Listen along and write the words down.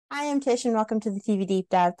I am Tish, and welcome to the TV Deep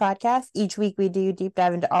Dive podcast. Each week, we do deep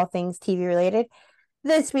dive into all things TV related.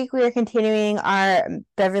 This week, we are continuing our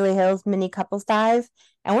Beverly Hills mini couples dive,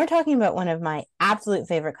 and we're talking about one of my absolute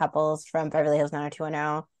favorite couples from Beverly Hills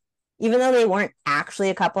 90210. Even though they weren't actually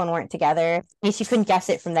a couple and weren't together, in case you couldn't guess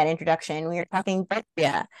it from that introduction, we are talking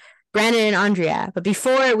Andrea, Brandon and Andrea. But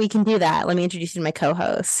before we can do that, let me introduce you to my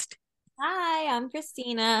co-host. Hi, I'm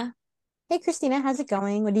Christina. Hey, Christina, how's it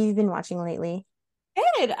going? What have you been watching lately?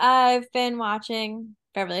 Good. I've been watching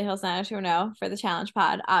Beverly Hills 90210 for the challenge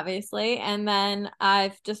pod, obviously. And then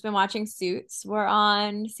I've just been watching Suits. We're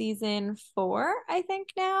on season 4, I think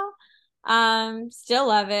now. Still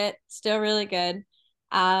love it. Still really good.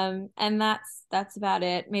 And that's about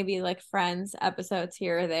it. Maybe like Friends episodes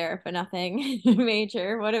here or there, but nothing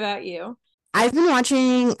major. What about you? I've been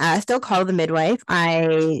watching Still Call the Midwife.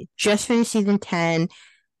 I just finished season 10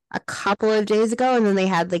 a couple of days ago, and then they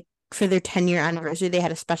had like for their 10-year anniversary, they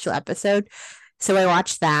had a special episode. So I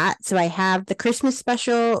watched that. So I have the Christmas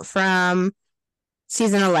special from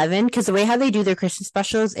season 11, because the way how they do their Christmas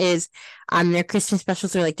specials is their Christmas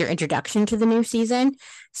specials are like their introduction to the new season.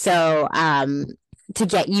 So to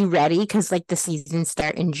get you ready, because like the seasons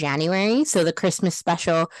start in January. So the Christmas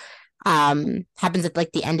special happens at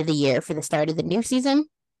like the end of the year for the start of the new season.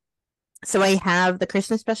 So I have the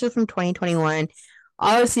Christmas special from 2021,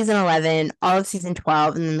 all of season 11, all of season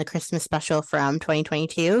 12, and then the Christmas special from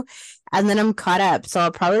 2022. And then I'm caught up. So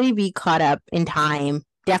I'll probably be caught up in time,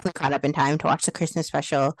 definitely caught up in time to watch the Christmas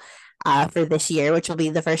special for this year, which will be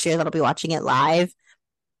the first year that I'll be watching it live.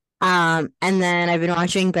 And then I've been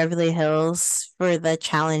watching Beverly Hills for the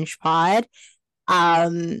challenge pod.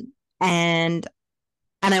 Um, and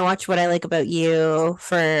and I watched What I Like About You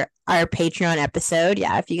for our Patreon episode.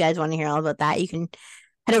 Yeah, if you guys want to hear all about that, you can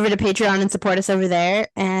head over to Patreon and support us over there.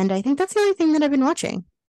 And I think that's the only thing that I've been watching.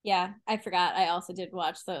 Yeah, I forgot. I also did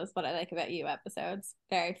watch those What I Like About You episodes.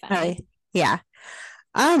 Very funny. Oh, yeah.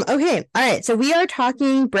 Okay. All right. So we are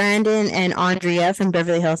talking Brandon and Andrea from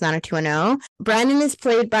Beverly Hills 90210. Brandon is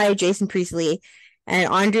played by Jason Priestley, and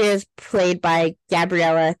Andrea is played by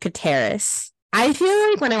Gabriella Cateris. I feel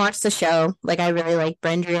like when I watched the show, like I really liked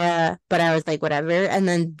Brandrea, but I was like, whatever. And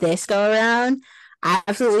then this go around, I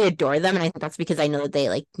absolutely adore them. And I think that's because I know that they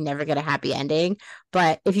like never get a happy ending.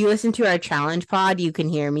 But if you listen to our challenge pod, you can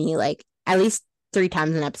hear me like at least 3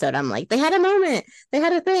 times an episode. I'm like, they had a moment, they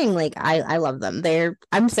had a thing. Like I love them.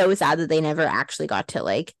 I'm so sad that they never actually got to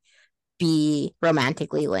like be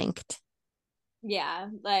romantically linked. Yeah,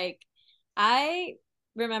 like I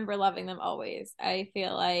remember loving them always. I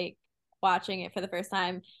feel like watching it for the first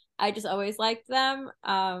time, I just always liked them.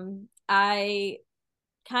 I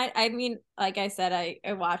mean, like I said,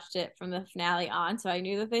 I watched it from the finale on, so I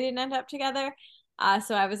knew that they didn't end up together.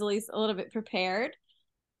 So I was at least a little bit prepared.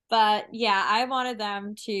 But yeah, I wanted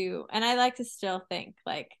them to, and I like to still think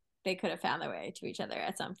like they could have found their way to each other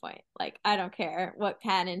at some point. Like, I don't care what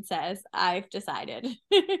canon says, I've decided.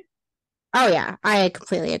 Oh yeah, I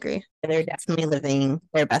completely agree. They're definitely living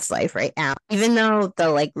their best life right now. Even though the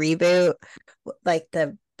like reboot, but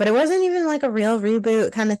it wasn't even like a real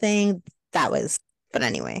reboot kind of thing. That was, but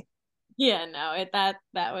anyway. Yeah, no, that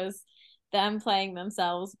was them playing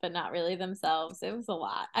themselves, but not really themselves. It was a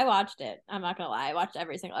lot. I watched it. I'm not gonna lie, I watched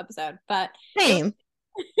every single episode, but it Same.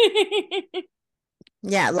 was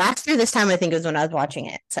Yeah, last year this time I think it was when I was watching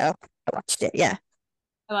it. So I watched it. Yeah.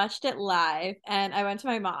 I watched it live and I went to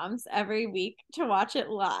my mom's every week to watch it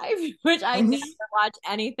live, which I never Mhm. watch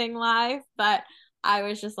anything live, but I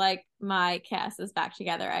was just like, my cast is back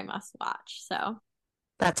together. I must watch. So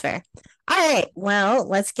That's fair. All right. Well,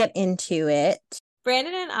 let's get into it.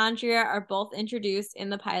 Brandon and Andrea are both introduced in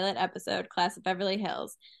the pilot episode, Class of Beverly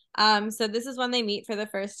Hills. So this is when they meet for the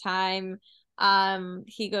first time.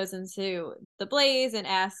 He goes into the blaze and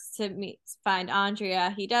asks to find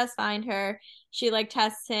Andrea. He does find her. She like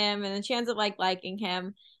tests him, and then she ends up like liking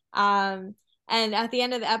him. And at the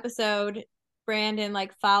end of the episode, Brandon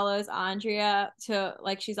like follows Andrea to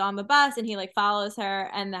like she's on the bus, and he like follows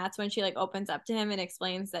her, and that's when she like opens up to him and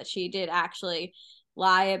explains that she did actually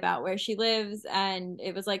lie about where she lives, and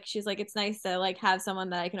it was like she's like it's nice to like have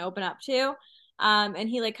someone that I can open up to. And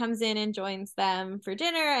he like comes in and joins them for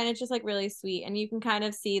dinner, and it's just like really sweet, and you can kind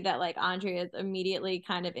of see that like Andrea is immediately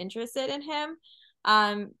kind of interested in him.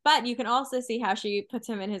 But you can also see how she puts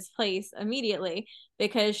him in his place immediately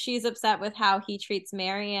because she's upset with how he treats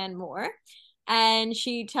Marianne Moore, and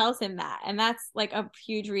she tells him that, and that's like a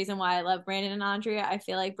huge reason why I love Brandon and Andrea. I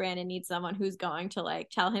feel like Brandon needs someone who's going to like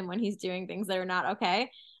tell him when he's doing things that are not okay,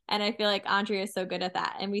 and I feel like Andrea is so good at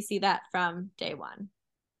that, and we see that from day one.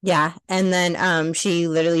 Yeah. And then she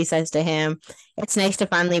literally says to him, "It's nice to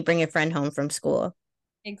finally bring a friend home from school."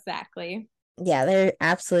 Exactly. Yeah, they're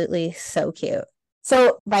absolutely so cute.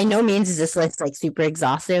 So by no means is this list like super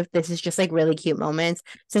exhaustive. This is just like really cute moments.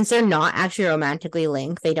 Since they're not actually romantically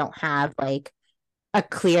linked, they don't have like a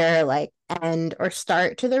clear like end or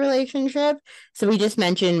start to the relationship. So we just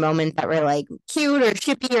mentioned moments that were like cute or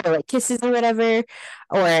shippy or like kisses or whatever,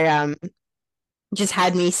 or just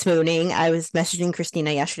had me swooning. I was messaging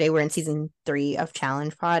Christina yesterday. We're in season 3 of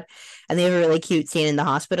Challenge Pod, and they have a really cute scene in the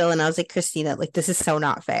hospital. And I was like, Christina, like this is so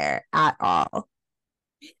not fair at all.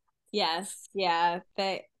 Yes, yeah.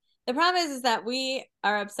 The problem is that we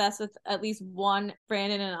are obsessed with at least one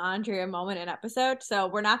Brandon and Andrea moment an episode. So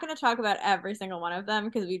we're not going to talk about every single one of them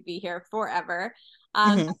because we'd be here forever.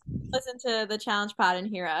 Mhm. Listen to the challenge pod and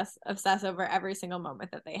hear us obsess over every single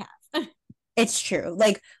moment that they have. It's true.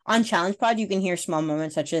 Like on Challenge Pod, you can hear small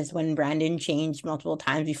moments such as when Brandon changed multiple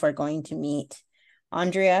times before going to meet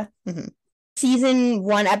Andrea. Mhm. Season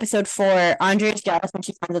 1, episode 4, Andrea's jealous when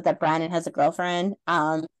she finds out that Brandon has a girlfriend.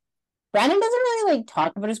 Brandon doesn't really like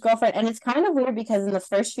talk about his girlfriend, and it's kind of weird because in the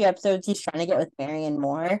first few episodes he's trying to get with Marion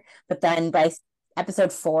more, but then by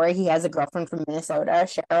episode 4 he has a girlfriend from Minnesota,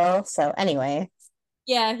 Cheryl. So anyway,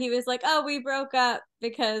 Yeah, he was like, "Oh, we broke up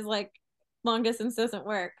because like long distance doesn't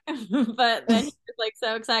work." But then he was like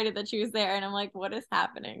so excited that she was there, and I'm like, "What is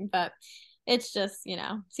happening?" But it's just,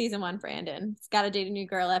 season 1 Brandon. He's got to date a new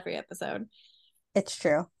girl every episode. it's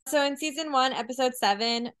true. So in season 1, episode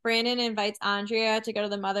 7, Brandon invites Andrea to go to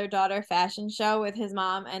the mother-daughter fashion show with his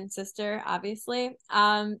mom and sister, obviously.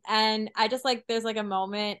 And I just like there's like a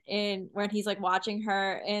moment in when he's like watching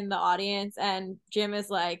her in the audience, and Jim is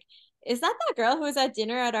like, "Is that girl who was at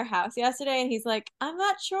dinner at our house yesterday?" And he's like, "I'm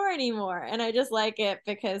not sure anymore." And I just like it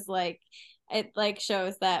because like it like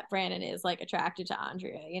shows that Brandon is like attracted to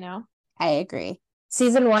Andrea, you know? I agree.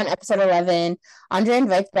 Season 1, episode 11, Andrea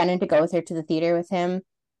invites Brandon to go with her to the theater with him,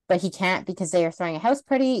 but he can't because they are throwing a house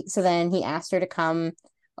party. So then he asked her to come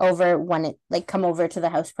over come over to the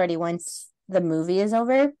house party once the movie is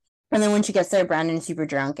over. And then when she gets there, Brandon's super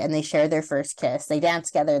drunk and they share their first kiss. They dance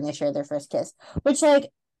together and they share their first kiss, which, like,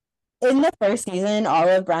 in the first season, all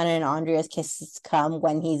of Brandon and Andrea's kisses come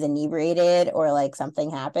when he's inebriated or like something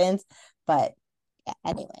happens. But yeah,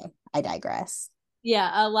 anyway, I digress.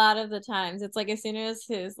 Yeah, a lot of the times it's like as soon as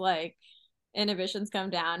his like inhibitions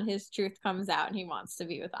come down, his truth comes out and he wants to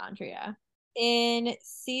be with Andrea. In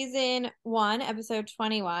season 1, episode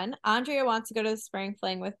 21, Andrea wants to go to the spring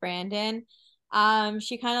fling with Brandon.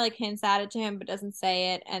 She kind of like hints at it to him but doesn't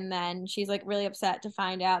say it, and then she's like really upset to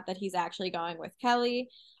find out that he's actually going with Kelly.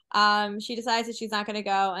 She decides that she's not going to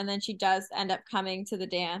go, and then she does end up coming to the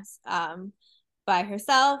dance by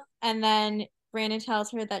herself, and then Brandon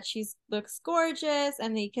tells her that she looks gorgeous,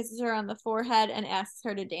 and he kisses her on the forehead and asks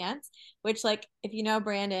her to dance, which, like, if you know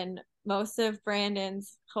Brandon, most of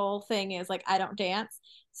Brandon's whole thing is like, I don't dance.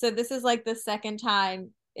 So this is like the second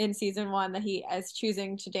time in season 1 that he is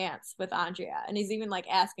choosing to dance with Andrea, and he's even like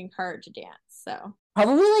asking her to dance. So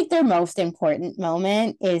Probably like their most important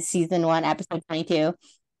moment is season 1, episode 22.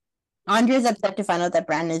 Andrea's upset to find out that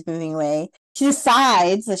Brandon is moving away. She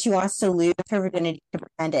decides that she wants to lose her virginity to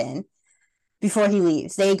Brandon before he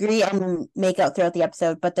leaves. They agree and make out throughout the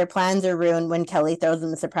episode, but their plans are ruined when Kelly throws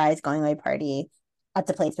them a surprise going away party at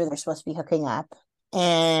the place where they're supposed to be hooking up.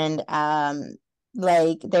 And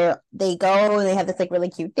like they go and they have this like really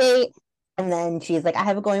cute date. And then she's like, I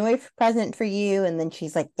have a going away present for you. And then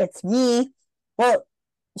she's like, it's me. Well,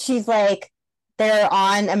 she's like, they're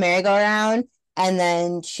on a merry-go-round. And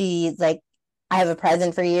then she's like, I have a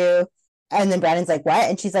present for you. And then Brandon's like, what?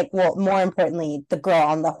 And she's like, well, more importantly, the girl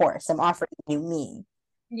on the horse. I'm offering you me.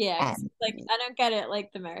 yeah, because And like I don't get it.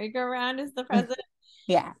 Like the merry-go-round is the present.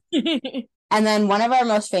 yeah. And then one of our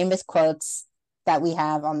most famous quotes that we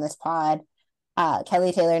have on this pod,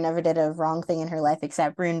 Kelly Taylor never did a wrong thing in her life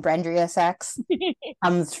except ruin Brendria sex,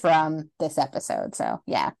 comes from this episode. So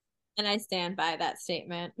yeah. And I stand by that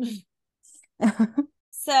statement.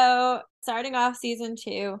 So, starting off season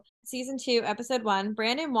 2, episode 1,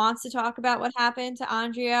 Brandon wants to talk about what happened to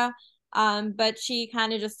Andrea, but she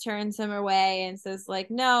kind of just turns him away and says,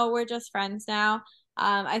 like, no, we're just friends now.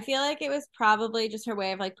 I feel like it was probably just her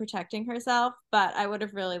way of like protecting herself, but I would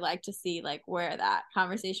have really liked to see like where that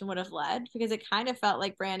conversation would have led because it kind of felt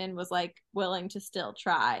like Brandon was like willing to still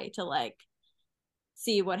try to like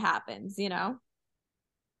see what happens, you know?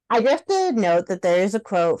 I just to note that there is a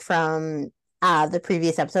quote from the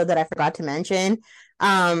previous episode that I forgot to mention.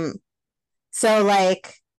 Um, so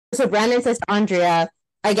like so Brandon says to Andrea,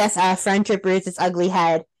 I guess friendship rears its ugly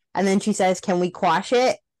head, and then she says, can we quash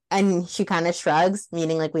it? And she kind of shrugs,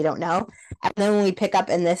 meaning like we don't know. And then when we pick up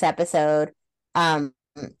in this episode, um,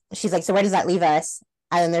 she's like, so where does that leave us?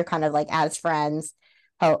 And then they're kind of like as friends.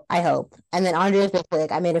 Oh, I hope. And then Andrea's basically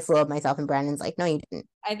like, I made a fool of myself, and Brandon's like, no, you didn't.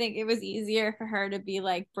 I think it was easier for her to be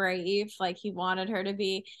like brave, like he wanted her to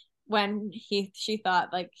be when she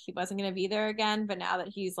thought like he wasn't going to be there again, but now that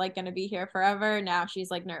he's like going to be here forever, now she's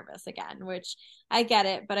like nervous again, which I get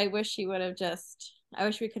it, but I wish she would have just I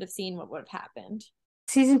wish we could have seen what would have happened.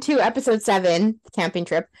 Season 2, episode 7, the camping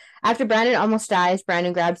trip. After Brandon almost dies,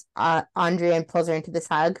 Brandon grabs Andrea and pulls her into this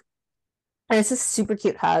hug. And it's a super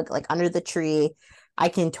cute hug, like under the tree. I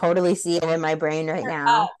can totally see it in my brain right Her up,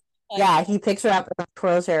 now. like Yeah, he picks her up and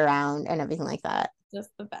twirls her around and everything like that. just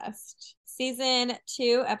the best. Season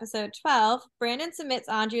 2, episode 12, Brandon submits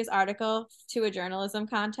Andrea's article to a journalism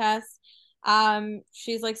contest.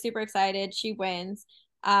 She's like super excited. She wins.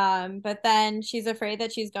 But then she's afraid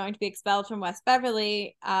that she's going to be expelled from West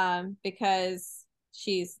Beverly because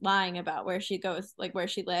she's lying about where she goes, like where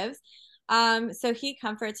she lives. So he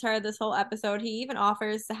comforts her this whole episode. He even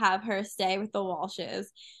offers to have her stay with the Walshes.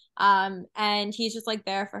 And he's just like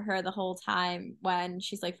there for her the whole time when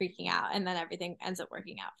she's like freaking out, and then everything ends up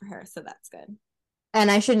working out for her. So that's good.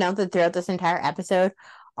 And I should note that throughout this entire episode,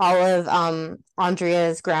 all of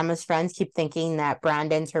Andrea's grandma's friends keep thinking that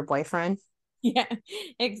Brandon's her boyfriend. Yeah,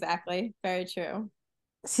 exactly. Very true.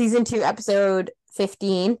 Season 2, episode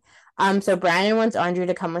 15. So Brandon wants Andrea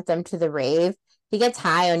to come with them to the rave. He gets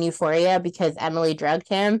high on euphoria because Emily drugged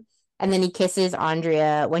him, and then he kisses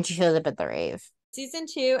Andrea when she shows up at the rave. Season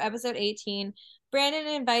 2, episode 18. Brandon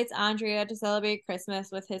invites Andrea to celebrate Christmas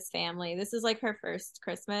with his family. This is like her first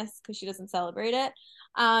Christmas because she doesn't celebrate it.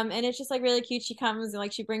 And it's just like really cute. She comes and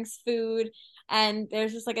like she brings food, and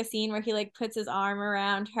there's just like a scene where he like puts his arm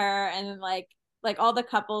around her, and then like all the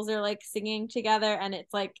couples are like singing together, and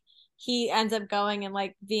it's like he ends up going and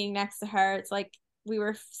like being next to her. It's like we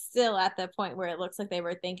were still at the point where it looks like they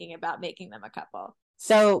were thinking about making them a couple.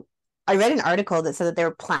 So I read an article that said that they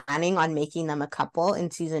were planning on making them a couple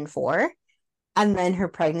in season 4, and then her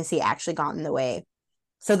pregnancy actually got in the way.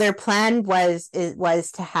 So their plan was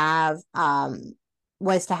to have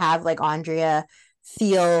like Andrea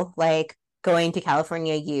feel like going to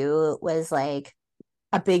California U was like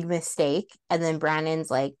a big mistake, and then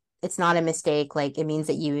Brandon's like, it's not a mistake, like it means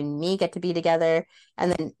that you and me get to be together.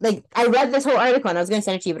 And then like I read this whole article and I was gonna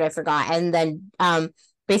send it to you, but I forgot. And then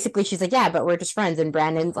basically she's like, yeah, but we're just friends, and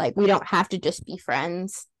Brandon's like, we don't have to just be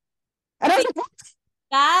friends. And I was like,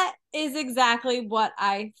 That is exactly what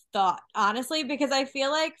I thought, honestly, because I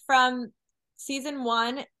feel like from season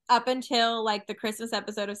 1 up until like the Christmas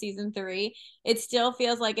episode of season 3, it still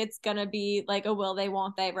feels like it's gonna be like a will they,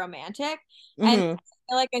 won't they romantic. And mm-hmm. I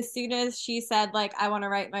feel like as soon as she said like I want to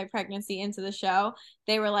write my pregnancy into the show,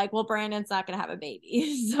 they were like, well, Brandon's not gonna have a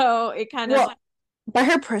baby. So it kind of Well,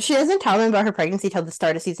 but she doesn't tell them about her pregnancy till the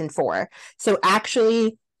start of season 4. So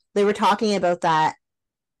actually, they were talking about that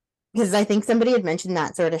because I think somebody had mentioned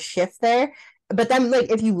that sort of shift there. But then, like,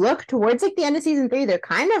 if you look towards like the end of season 3, they're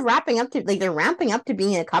kind of wrapping up to like they're ramping up to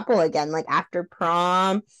being a couple again, like after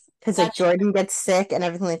prom, because like Jordan gets sick and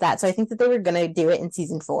everything like that. So I think that they were gonna do it in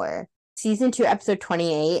season 4. Season 2, episode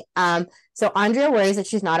 28. So Andrea worries that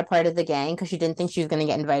she's not a part of the gang because she didn't think she was gonna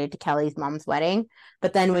get invited to Kelly's mom's wedding.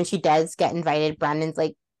 But then when she does get invited, Brandon's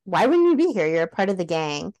like, why wouldn't you be here? You're a part of the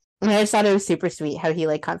gang. And I just thought it was super sweet how he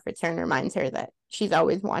like comforts her and reminds her that she's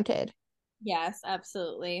always wanted. yes,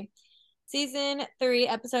 absolutely. Season 3,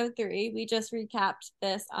 episode 3. We just recapped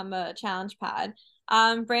this on the challenge pod.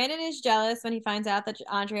 Brandon is jealous when he finds out that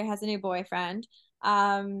Andrea has a new boyfriend.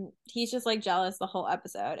 He's just like jealous the whole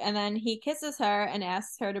episode. And then he kisses her and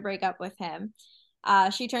asks her to break up with him.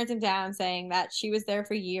 She turns him down, saying that she was there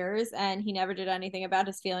for years and he never did anything about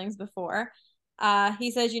his feelings before.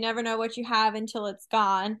 He says, you never know what you have until it's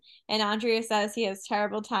gone. And Andrea says he has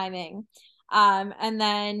terrible timing. And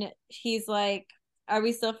then he's like, are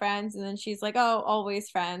we still friends? And then she's like, oh, always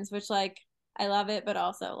friends, which like, I love it, but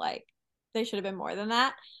also like, they should have been more than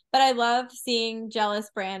that. But I love seeing jealous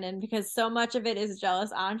Brandon because so much of it is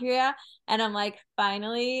jealous Andrea. And I'm like,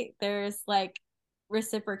 finally, there's like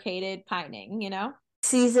reciprocated pining, you know?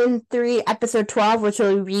 Season 3, episode 12, which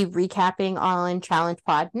we'll be recapping on Challenge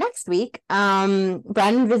Pod next week.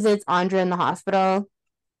 Brandon visits Andrea in the hospital.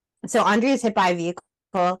 So Andrea is hit by a vehicle,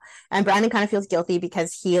 and Brandon kind of feels guilty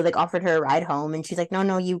because he like offered her a ride home, and she's like,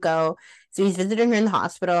 no, you go. So he's visiting her in the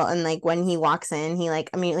hospital, and like when he walks in, he like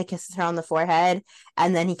immediately kisses her on the forehead,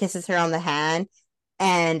 and then he kisses her on the hand,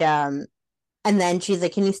 and then she's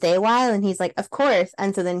like, can you stay a while? And he's like, of course.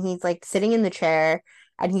 And so then he's like sitting in the chair,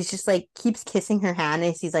 and he's just like keeps kissing her hand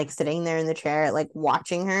as he's like sitting there in the chair, like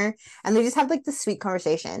watching her. And they just have like this sweet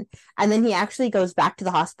conversation. And then he actually goes back to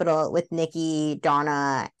the hospital with Nikki,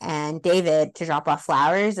 Donna, and David to drop off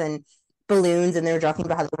flowers and balloons. And they were joking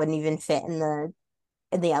about how they wouldn't even fit in the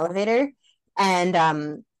in the elevator,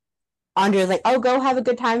 and Andrea's like, "Oh, go have a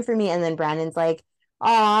good time for me," and then Brandon's like,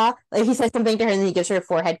 "Aw," like he says something to her, and then he gives her a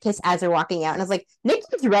forehead kiss as they're walking out, and I was like,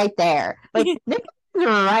 "Nikki's right there, like Nikki's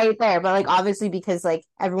right there," but like obviously because like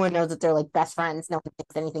everyone knows that they're like best friends, no one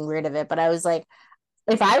thinks anything weird of it. But I was like,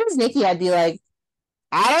 if I was Nikki, I'd be like,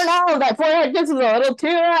 I don't know, that forehead kiss is a little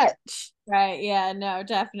too much. Right. Yeah, no,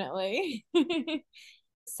 definitely.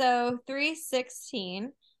 So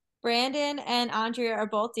 316, Brandon and Andrea are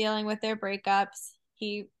both dealing with their breakups.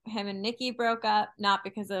 Him and Nikki broke up, not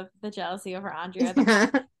because of the jealousy over Andrea.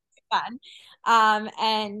 That was fun.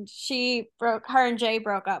 And her and Jay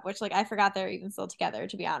broke up, which like I forgot they're even still together,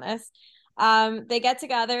 to be honest. They get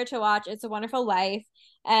together to watch It's a Wonderful Life,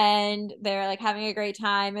 and they're like having a great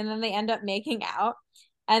time, and then they end up making out.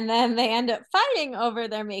 And then they end up fighting over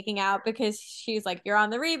their making out because she's like, "You're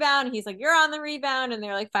on the rebound." He's like, "You're on the rebound." And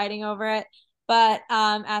they're like fighting over it. But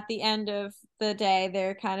at the end of the day,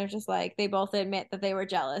 they're kind of just like, they both admit that they were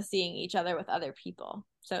jealous seeing each other with other people.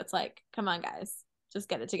 So it's like, come on, guys, just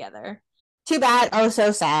get it together. Too bad. Oh,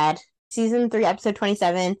 so sad. Season 3, episode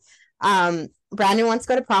 27. Brandon wants to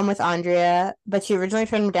go to prom with Andrea, but she originally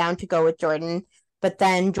turned him down to go with Jordan. But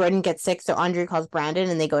then Jordan gets sick, so Andrea calls Brandon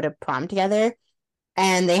and they go to prom together.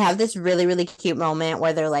 And they have this really, really cute moment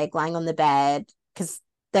where they're like lying on the bed because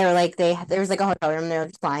they're like, there was like a hotel room, they're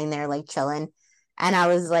just lying there like chilling. And I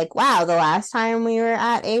was like, wow, the last time we were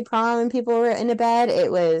at a prom and people were in a bed,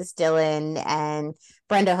 it was Dylan and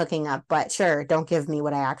Brenda hooking up. But sure, don't give me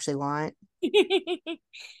what I actually want.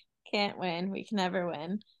 Can't win. We can never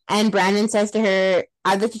win. And Brandon says to her,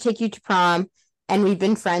 I'd like to take you to prom. And we've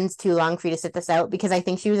been friends too long for you to sit this out because I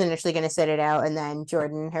think she was initially going to sit it out and then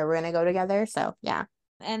Jordan and her were going to go together. So, yeah.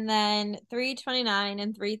 And then 329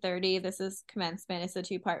 and 330, this is commencement. It's a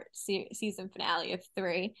two-part season finale of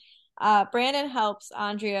 3. Brandon helps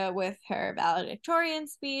Andrea with her valedictorian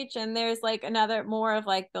speech, and there's like another more of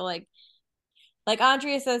like the like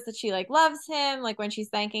Andrea says that she like loves him, like when she's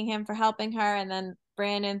thanking him for helping her, and then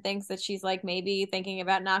Brandon thinks that she's like maybe thinking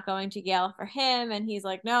about not going to Yale for him, and he's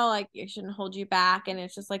like, no, like it shouldn't hold you back, and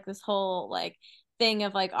it's just like this whole like thing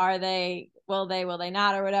of like, will they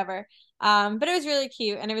not, or whatever. But it was really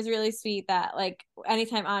cute, and it was really sweet that like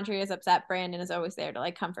anytime Andrea is upset, Brandon is always there to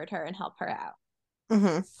like comfort her and help her out.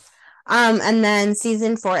 Mm-hmm. And then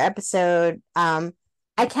season 4 episode, I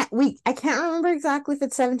can't remember exactly if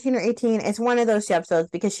it's 17 or 18. It's one of those two episodes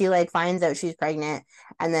because she like finds out she's pregnant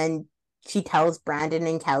and then she tells Brandon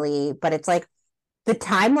and Kelly, but it's like the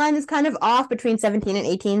timeline is kind of off between 17 and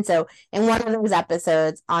 18. So in one of those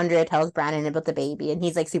episodes, Andrea tells Brandon about the baby and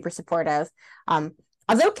he's like super supportive.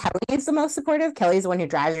 Although Kelly is the most supportive, Kelly's the one who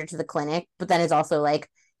drives her to the clinic, but then is also like,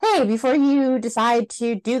 hey, before you decide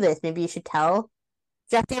to do this, maybe you should tell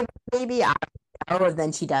Jesse about the baby. I don't know. And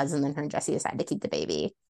then she does, and then her and Jesse decide to keep the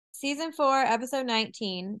baby. Season 4, episode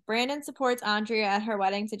 19. Brandon supports Andrea at her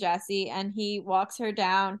wedding to Jesse, and he walks her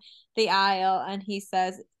down the aisle and he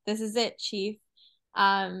says, "This is it, Chief."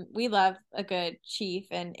 We love a good Chief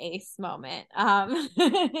and Ace moment.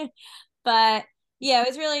 But yeah, it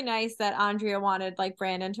was really nice that Andrea wanted like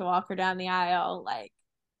Brandon to walk her down the aisle, like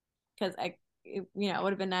because it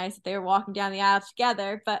would have been nice if they were walking down the aisle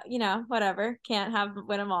together, but whatever, can't have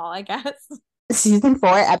win them all, I guess. Season 4,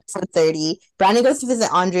 episode 30. Brandon goes to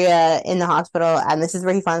visit Andrea in the hospital, and this is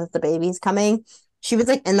where he finds out the baby's coming. She was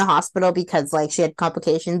like in the hospital because like she had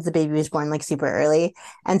complications. The baby was born like super early.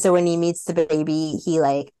 And so when he meets the baby,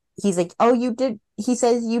 he's like, oh, you did, he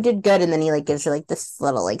says you did good. And then he like gives her like this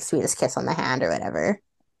little like sweetest kiss on the hand or whatever.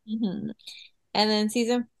 Mm-hmm. And then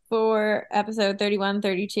season 4, episode 31,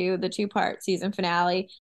 32, the two-part season finale.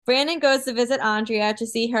 Brandon goes to visit Andrea to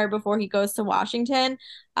see her before he goes to Washington.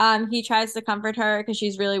 He tries to comfort her because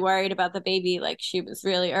she's really worried about the baby. Like she was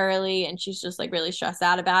really early and she's just like really stressed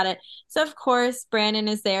out about it. So of course, Brandon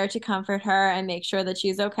is there to comfort her and make sure that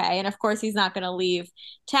she's okay. And of course, he's not going to leave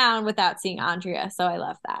town without seeing Andrea. So I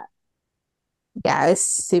love that. Yeah, it's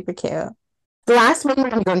super cute. The last one we're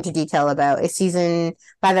going to go into detail about is season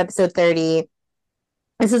 5, episode 30.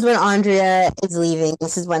 This is when Andrea is leaving.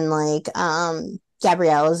 This is when like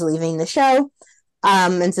Gabrielle is leaving the show.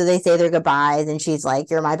 And so they say their goodbyes, and she's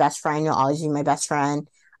like, "You're my best friend. You'll always be my best friend."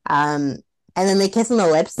 And then they kiss on the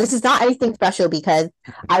lips. This is not anything special because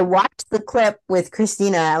I watched the clip with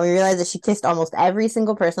Christina, and we realized that she kissed almost every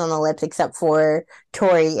single person on the lips except for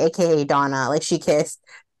Tori, aka Donna. Like she kissed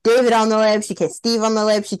David on the lips, she kissed Steve on the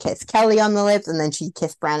lips, she kissed Kelly on the lips, and then she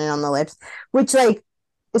kissed Brandon on the lips, which like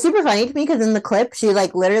it's super funny to me because in the clip she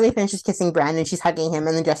like literally finishes kissing Brandon, she's hugging him,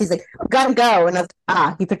 and then Jesse's like, "Gotta go," and I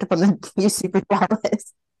was he picked up on the you're super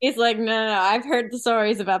jealous. He's like, no, no, no, I've heard the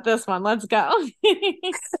stories about this one. Let's go.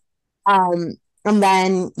 And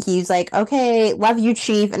then he's like, okay, love you,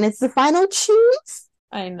 Chief. And it's the final cheese.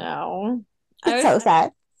 I know. It's so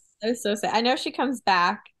sad. I was so sad. I know she comes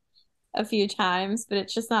back a few times, but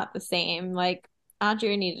it's just not the same. Like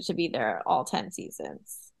Andrea needed to be there all 10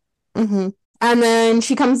 seasons. Mm-hmm. And then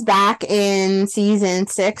she comes back in season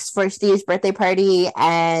 6 for Steve's birthday party,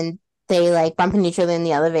 and they like bump into each other in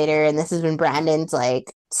the elevator. And this is when Brandon's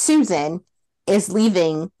like, Susan is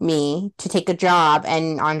leaving me to take a job.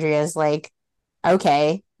 And Andrea's like,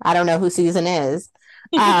 okay, I don't know who Susan is.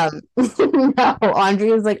 No,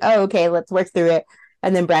 Andrea's like, oh, okay, let's work through it.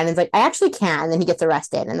 And then Brandon's like, I actually can. And then he gets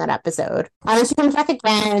arrested in that episode. And then she comes back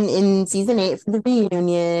again in season 8 for the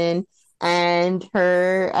reunion. And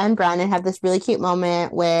her and Brandon have this really cute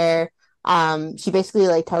moment where she basically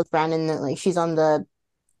like tells Brandon that like she's on the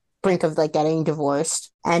brink of like getting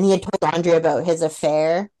divorced. And he had told Andrea about his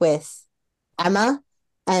affair with Emma.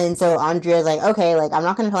 And so Andrea's like, okay, like I'm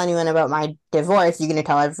not going to tell anyone about my divorce. You're going to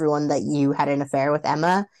tell everyone that you had an affair with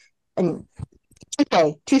Emma. And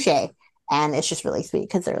touche, touche. And it's just really sweet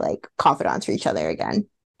because they're like confidants for each other again.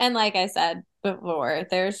 And like I said before,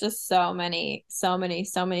 there's just so many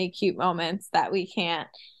cute moments that we can't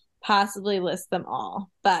possibly list them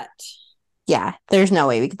all. But yeah, there's no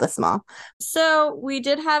way we could list them all. so we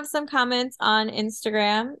did have some comments on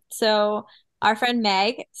Instagram. So our friend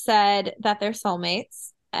Meg said that they're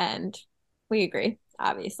soulmates, and we agree,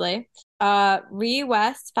 obviously.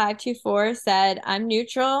 West 524 said, I'm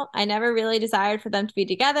neutral. I never really desired for them to be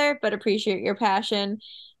together, but appreciate your passion.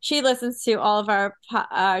 She listens to all of our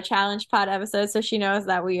challenge pod episodes, so she knows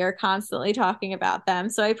that we are constantly talking about them.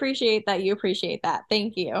 So I appreciate that you appreciate that.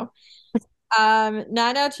 Thank you.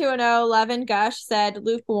 90210 Levin Gush said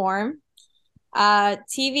lukewarm.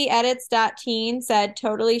 TV Edits.teen said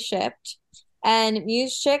totally shipped. And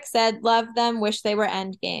Muse Chick said love them, wish they were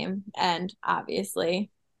endgame. And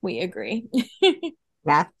obviously, we agree.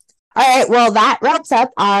 Yeah. All right. Well, that wraps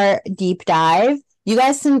up our deep dive. You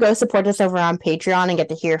guys can go support us over on Patreon and get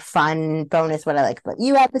to hear fun bonus What I Like About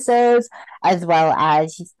You episodes, as well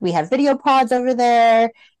as we have video pods over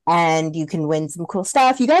there, and you can win some cool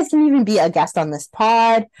stuff. You guys can even be a guest on this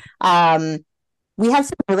pod. We have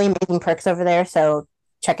some really amazing perks over there, so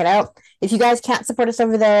check it out. If you guys can't support us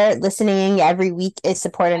over there, listening every week is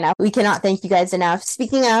support enough. We cannot thank you guys enough.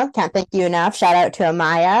 Speaking of, can't thank you enough. Shout out to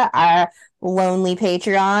Amaya, our lonely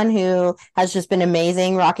Patreon, who has just been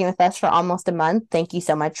amazing, rocking with us for almost a month. Thank you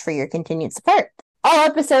so much for your continued support. All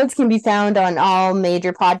episodes can be found on all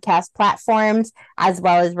major podcast platforms, as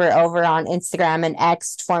well as we're over on Instagram and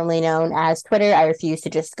X, formerly known as Twitter. I refuse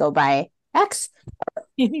to just go by X.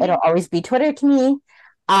 It'll always be Twitter to me.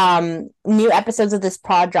 New episodes of this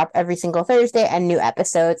pod drop every single Thursday, and new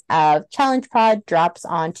episodes of Challenge Pod drops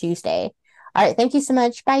on Tuesday. All right, thank you so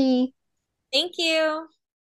much. Bye. Thank you.